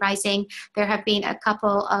definitely rising. There have been a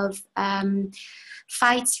couple of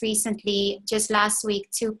fights recently. Just last week,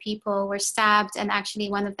 2 people were stabbed and actually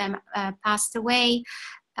one of them passed away.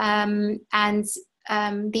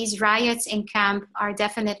 These riots in camp are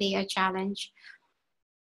definitely a challenge.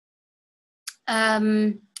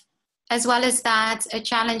 as well as that, a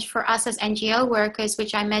challenge for us as NGO workers,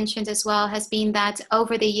 which I mentioned as well, has been that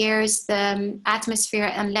over the years, the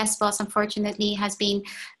atmosphere on Lesbos, unfortunately, has been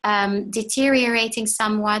deteriorating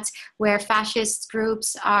somewhat, where fascist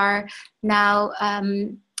groups are now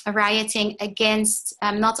rioting against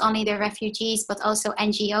not only the refugees, but also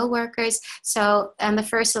NGO workers. So on the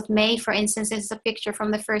 1st of May, for instance, this is a picture from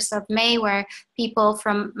the 1st of May where people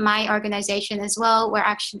from my organization as well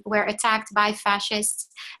were attacked by fascists.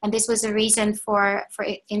 And this was a reason for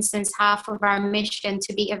instance, half of our mission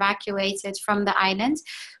to be evacuated from the island,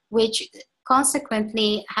 which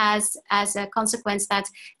consequently has as a consequence that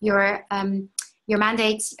your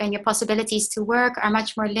mandates and your possibilities to work are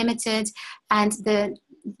much more limited, and the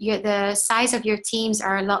size of your teams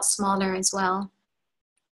are a lot smaller as well.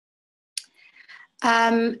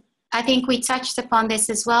 I think we touched upon this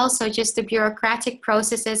as well. So just the bureaucratic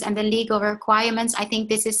processes and the legal requirements, I think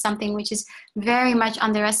this is something which is very much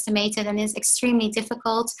underestimated and is extremely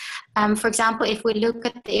difficult. For example, if we look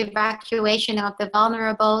at the evacuation of the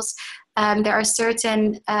vulnerables, there are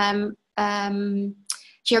certain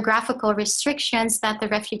geographical restrictions that the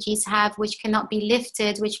refugees have, which cannot be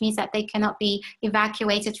lifted, which means that they cannot be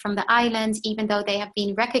evacuated from the island, even though they have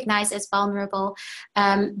been recognized as vulnerable.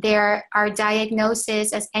 There are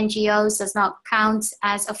diagnoses as NGOs does not count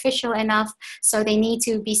as official enough, so they need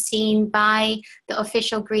to be seen by the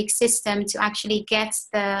official Greek system to actually get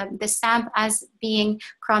the stamp as being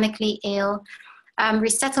chronically ill.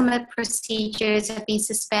 Resettlement procedures have been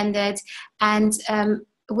suspended, and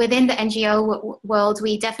within the NGO world,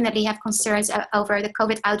 we definitely have concerns over the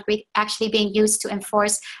COVID outbreak actually being used to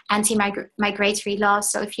enforce anti-migratory laws.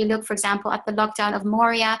 So if you look, for example, at the lockdown of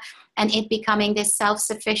Moria and it becoming this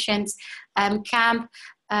self-sufficient camp,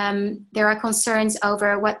 there are concerns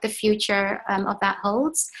over what the future of that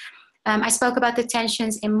holds. I spoke about the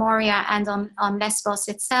tensions in Moria and on Lesbos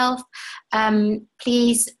itself.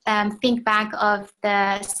 Please think back of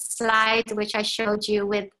the slide which I showed you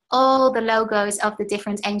with all the logos of the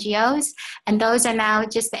different NGOs. And those are now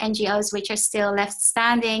just the NGOs which are still left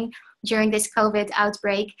standing during this COVID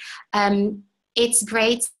outbreak. It's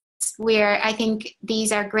great. I think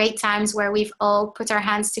these are great times where we've all put our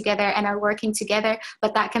hands together and are working together,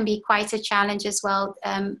 but that can be quite a challenge as well,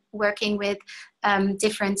 working with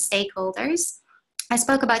different stakeholders. I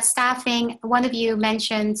spoke about staffing. One of you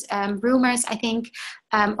mentioned rumors, I think,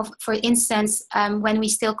 for instance, when we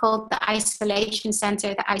still called the isolation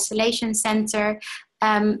center,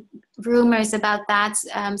 rumors about that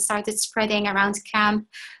started spreading around camp.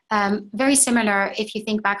 Very similar if you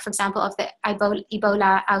think back, for example, of the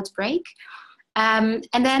Ebola outbreak. And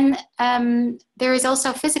then there is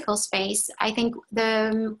also physical space. I think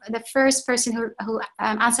the first person who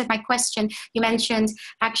answered my question, you mentioned,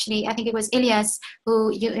 actually, I think it was Ilyas, who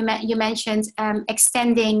you mentioned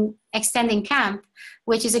extending camp,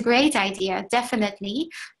 which is a great idea, definitely.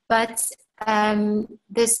 But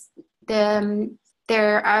there's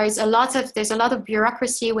a lot of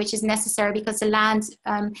bureaucracy which is necessary because the land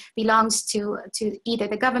belongs to either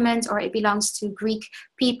the government or it belongs to Greek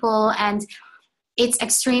people, and it's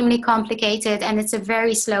extremely complicated and it's a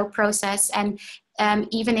very slow process. And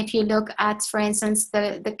even if you look at, for instance,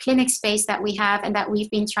 the clinic space that we have and that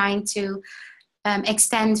we've been trying to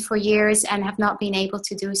extend for years and have not been able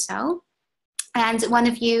to do so. And one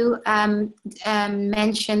of you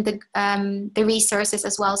mentioned the resources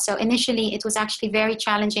as well. So initially, it was actually very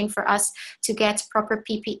challenging for us to get proper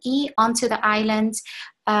PPE onto the island.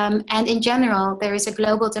 And in general, there is a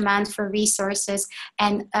global demand for resources.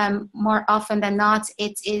 And more often than not,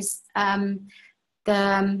 it is the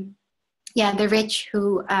rich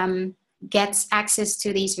who gets access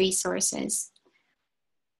to these resources.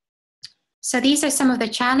 So these are some of the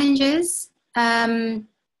challenges. I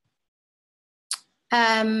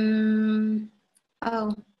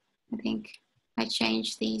think I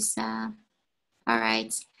changed these. All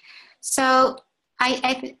right. So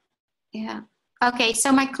Okay,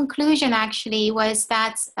 so my conclusion actually was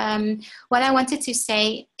that what I wanted to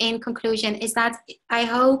say in conclusion is that I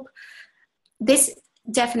hope this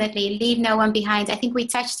definitely leave no one behind. I think we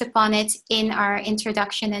touched upon it in our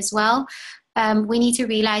introduction as well. We need to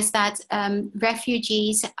realize that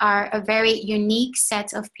refugees are a very unique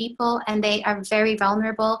set of people and they are very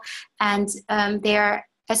vulnerable, and they are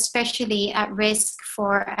especially at risk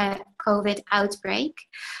for a COVID outbreak.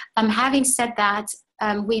 Having said that,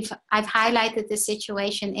 I've highlighted the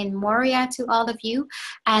situation in Moria to all of you,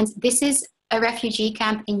 and this is a refugee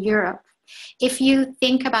camp in Europe. If you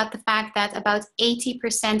think about the fact that about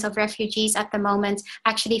 80% of refugees at the moment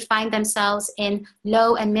actually find themselves in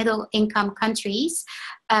low and middle income countries,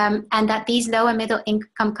 and that these low and middle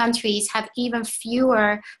income countries have even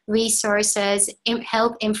fewer resources,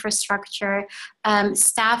 health infrastructure,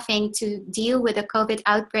 staffing to deal with the COVID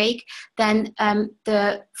outbreak than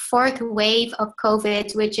the fourth wave of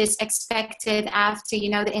COVID, which is expected after,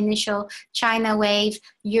 the initial China wave,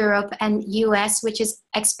 Europe and US, which is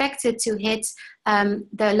expected to hit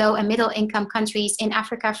the low and middle income countries in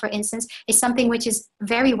Africa, for instance, is something which is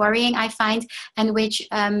very worrying, I find, and which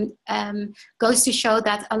goes to show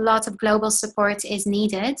that a lot of global support is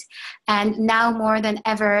needed. And now more than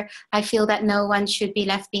ever, I feel that no one should be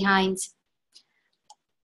left behind.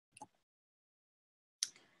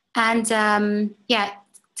 And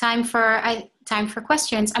time for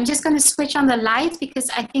questions. I'm just going to switch on the light because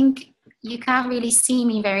I think you can't really see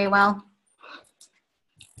me very well.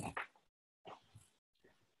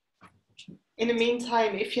 In the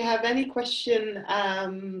meantime, if you have any question,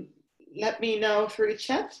 let me know through the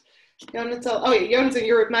chat. Jonathan,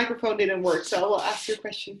 your microphone didn't work, so I will ask your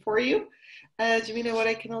question for you. Jamilah, what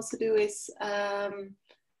I can also do is,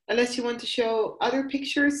 unless you want to show other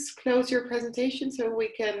pictures, close your presentation so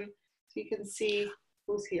you can see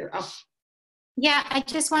who's here. Oh. Yeah, I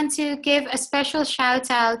just want to give a special shout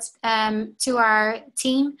out to our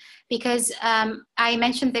team because I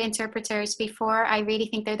mentioned the interpreters before. I really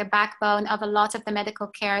think they're the backbone of a lot of the medical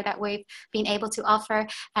care that we've been able to offer.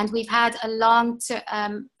 And we've had a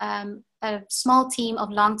small team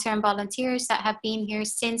of long-term volunteers that have been here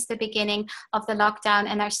since the beginning of the lockdown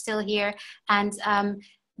and are still here. And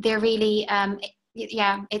they're really...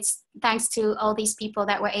 it's thanks to all these people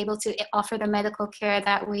that we're able to offer the medical care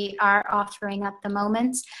that we are offering at the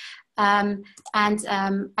moment.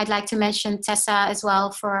 I'd like to mention Tessa as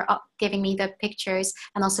well for giving me the pictures,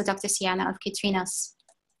 and also Dr. Siana of Kitrinos.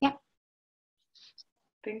 Yeah.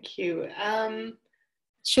 Thank you.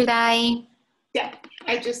 Should I? Yeah,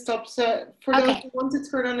 I just stopped. So for those who want to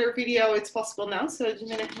turn on their video, it's possible now. So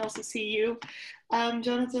Jamilah can also see you.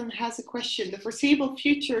 Jonathan has a question. The foreseeable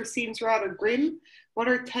future seems rather grim. What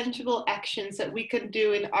are tangible actions that we can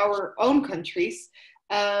do in our own countries?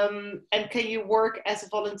 And can you work as a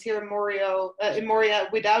volunteer in Moria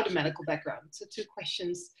without a medical background? So 2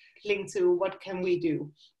 questions linked to what can we do?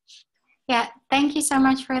 Yeah, thank you so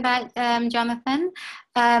much for that, Jonathan.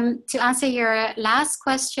 To answer your last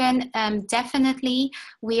question, definitely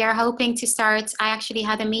we are hoping to start. I actually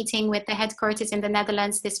had a meeting with the headquarters in the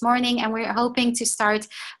Netherlands this morning, and we're hoping to start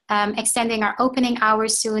extending our opening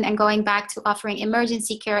hours soon and going back to offering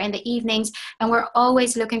emergency care in the evenings. And we're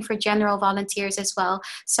always looking for general volunteers as well.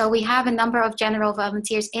 So we have a number of general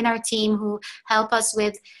volunteers in our team who help us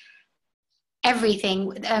with everything.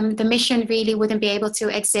 The mission really wouldn't be able to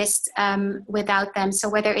exist without them. So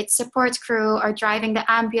whether it's support crew or driving the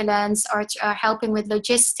ambulance or helping with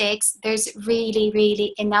logistics, there's really,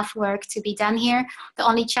 really enough work to be done here. The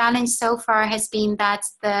only challenge so far has been that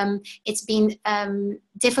it's been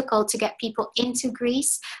difficult to get people into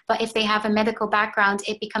Greece, but if they have a medical background,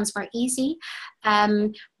 it becomes more easy.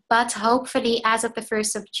 But hopefully, as of the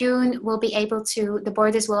 1st of June, the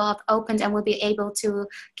borders will have opened and we'll be able to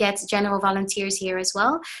get general volunteers here as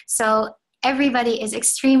well. So everybody is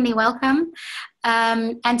extremely welcome.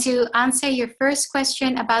 And to answer your first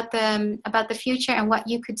question about the future and what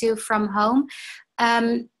you could do from home,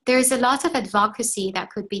 there's a lot of advocacy that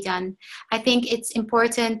could be done. I think it's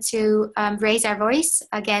important to raise our voice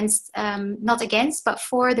but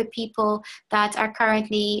for the people that are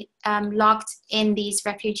currently locked in these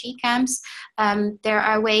refugee camps. There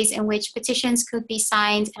are ways in which petitions could be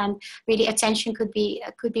signed and really attention could be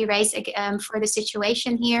raised for the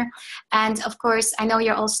situation here. And of course, I know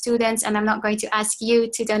you're all students and I'm not going to ask you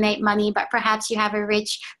to donate money, but perhaps you have a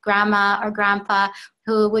rich grandma or grandpa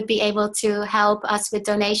who would be able to help us with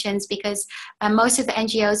donations, because most of the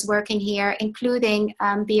NGOs working here, including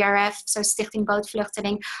BRF, so Stichting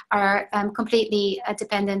Bootvluchteling, are completely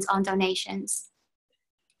dependent on donations.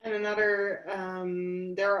 And another,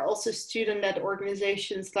 there are also student-led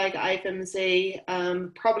organizations like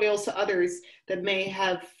IFMSA, probably also others that may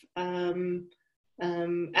have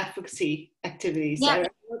advocacy activities. Yeah. I'm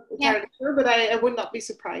not entirely sure, but I would not be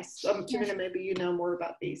surprised. Jamilah, maybe you know more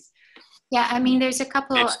about these. Yeah, I mean, there's a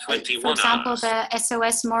couple, for example, the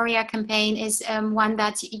SOSMoria campaign is one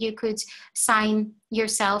that you could sign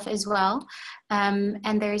yourself as well.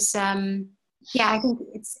 And there's, I think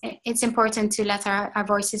it's important to let our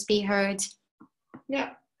voices be heard.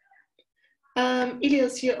 Yeah.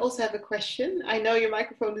 Elias, you also have a question. I know your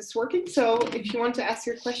microphone is working, so if you want to ask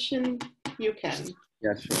your question, you can.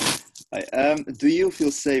 Yeah, sure. Do you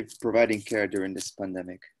feel safe providing care during this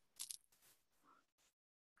pandemic?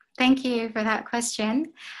 Thank you for that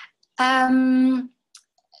question.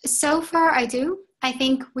 So far, I do. I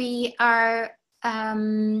think we are.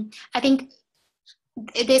 I think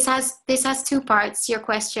this has two parts. Your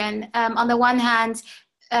question. On the one hand,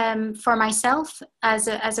 for myself as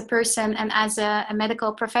a person and as a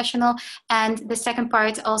medical professional, and the second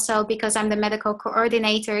part also because I'm the medical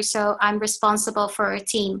coordinator, so I'm responsible for a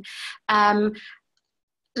team.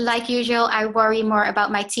 Like usual, I worry more about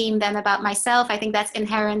my team than about myself. I think that's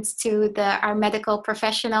inherent to our medical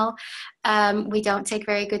professional. We don't take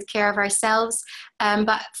very good care of ourselves.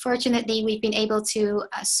 But fortunately, we've been able to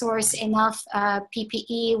source enough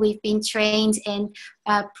PPE. We've been trained in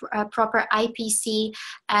proper IPC.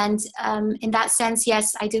 And in that sense,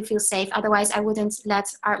 yes, I do feel safe. Otherwise, I wouldn't let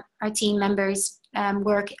our team members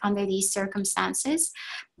work under these circumstances.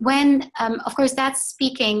 When, of course, that's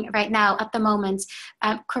speaking right now at the moment.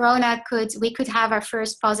 We could have our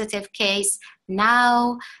first positive case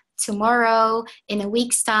now, tomorrow, in a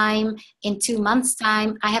week's time, in 2 months'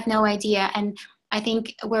 time. I have no idea. And I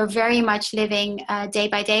think we're very much living day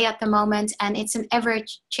by day at the moment, and it's an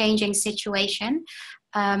ever-changing situation.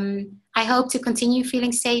 I hope to continue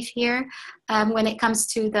feeling safe here. When it comes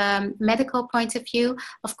to the medical point of view,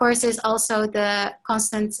 of course, there's also the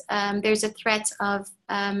constant, there's a threat of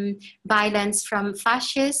violence from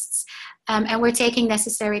fascists, and we're taking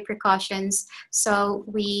necessary precautions. So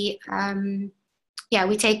we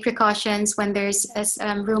take precautions when there's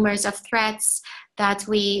rumors of threats, that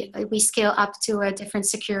we scale up to a different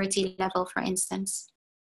security level, for instance.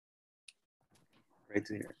 Great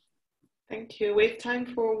to hear. Thank you. We have time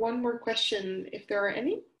for one more question, if there are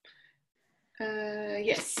any.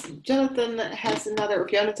 Yes, Jonathan has another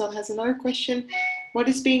question. What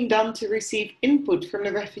is being done to receive input from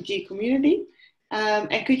the refugee community?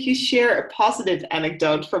 And could you share a positive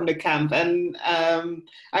anecdote from the camp? And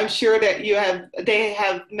I'm sure that they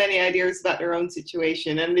have many ideas about their own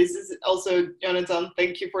situation. And this is also, Jonathan,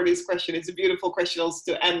 thank you for this question. It's a beautiful question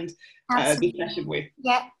also to end the session with.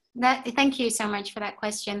 Yeah, thank you so much for that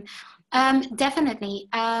question. Definitely.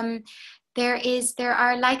 There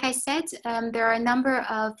are, like I said, there are a number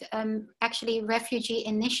of actually refugee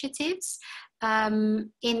initiatives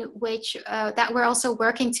in which that we're also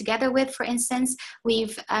working together with. For instance,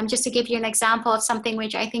 we've just to give you an example of something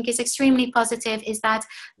which I think is extremely positive, is that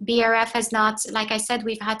BRF has not, like I said,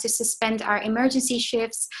 we've had to suspend our emergency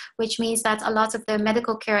shifts, which means that a lot of the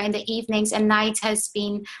medical care in the evenings and night has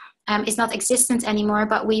been is not existent anymore,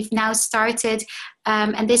 but we've now started,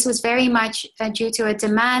 and this was very much due to a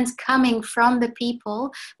demand coming from the people.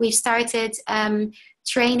 We've started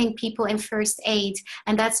training people in first aid,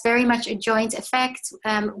 and that's very much a joint effect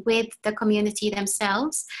with the community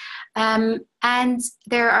themselves. And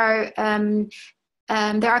there are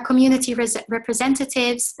community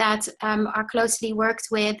representatives that are closely worked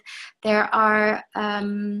with. There are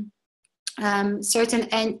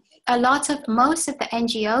most of the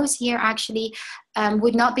NGOs here actually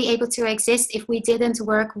would not be able to exist if we didn't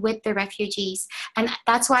work with the refugees. And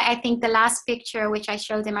that's why I think the last picture, which I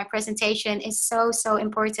showed in my presentation, is so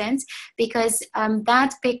important, because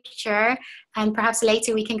that picture, and perhaps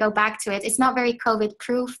later we can go back to it, it's not very COVID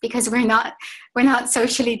proof because we're not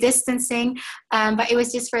socially distancing, but it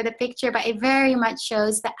was just for the picture. But it very much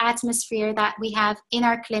shows the atmosphere that we have in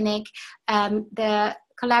our clinic, the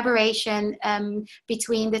collaboration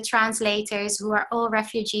between the translators, who are all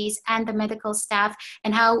refugees, and the medical staff,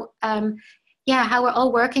 and how we're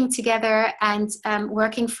all working together and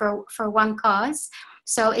working for one cause.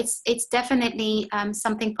 So it's definitely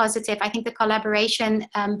something positive. I think the collaboration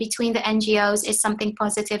between the NGOs is something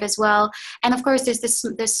positive as well. And of course, there's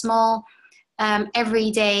the small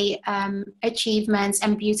everyday achievements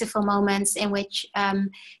and beautiful moments in which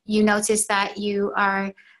you notice that you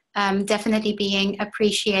are definitely being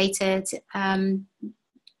appreciated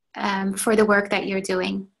for the work that you're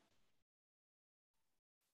doing.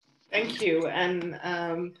 Thank you, and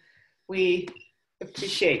we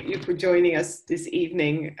appreciate you for joining us this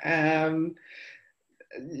evening.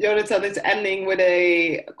 Jonathan is ending with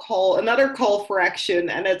another call for action,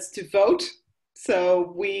 and that's to vote.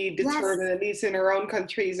 So we determine, at least in our own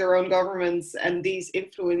countries, our own governments, and these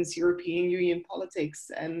influence European Union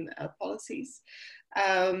politics and policies.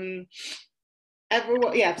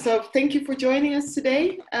 So thank you for joining us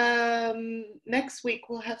today. Next week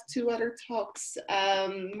we'll have 2 other talks.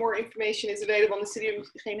 More information is available on the Studium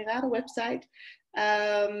Generale website.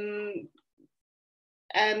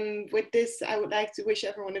 And with this, I would like to wish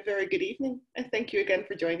everyone a very good evening, and thank you again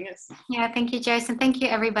for joining us. Yeah, thank you, Joyce, and thank you,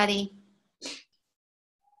 everybody.